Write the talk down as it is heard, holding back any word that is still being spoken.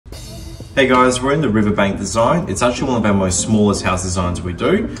Hey guys, we're in the Riverbank design. It's actually one of our most smallest house designs we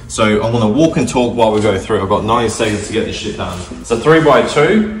do. So I'm gonna walk and talk while we go through. I've got 90 seconds to get this shit done. It's a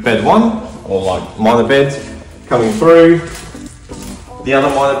 3x2, bed one, or like minor bed coming through. The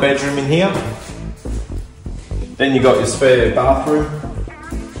other minor bedroom in here. Then you got your spare bathroom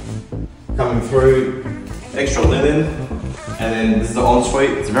coming through, extra linen. And then this is the ensuite.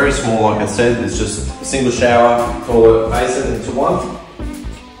 It's very small, like I said. It's just a single shower, toilet, basin into one.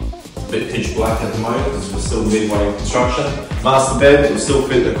 A bit pitch black at the moment because we're still midway in construction. Master bed will still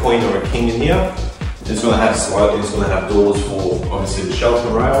fit a queen or a king in here. It's going to have doors for obviously the shelf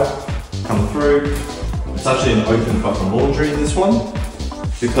and rail come through. It's actually an open fucking laundry in this one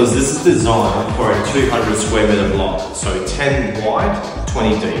because this is designed for a 200 square meter block. So 10 wide,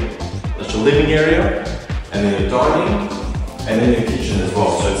 20 deep. That's your living area, and then your dining, and then your kitchen as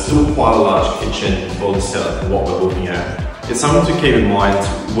well. So it's still quite a large kitchen for the setup and what we're looking at. It's something to keep in mind.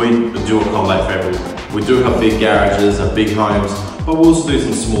 We do accommodate for everyone. We do have big garages and big homes, but we'll also do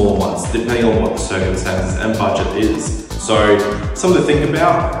some smaller ones depending on what the circumstances and budget is. So something to think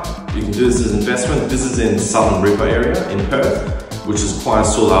about. You can do this as an investment. This is in Southern River area in Perth, which is quite a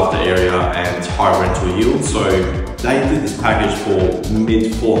sought after area and high rental yield. So they did this package for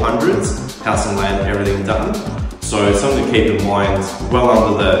mid 400s, house and land, everything done. So it's something to keep in mind, well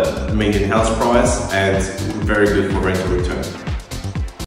under the median house price and very good for rental return.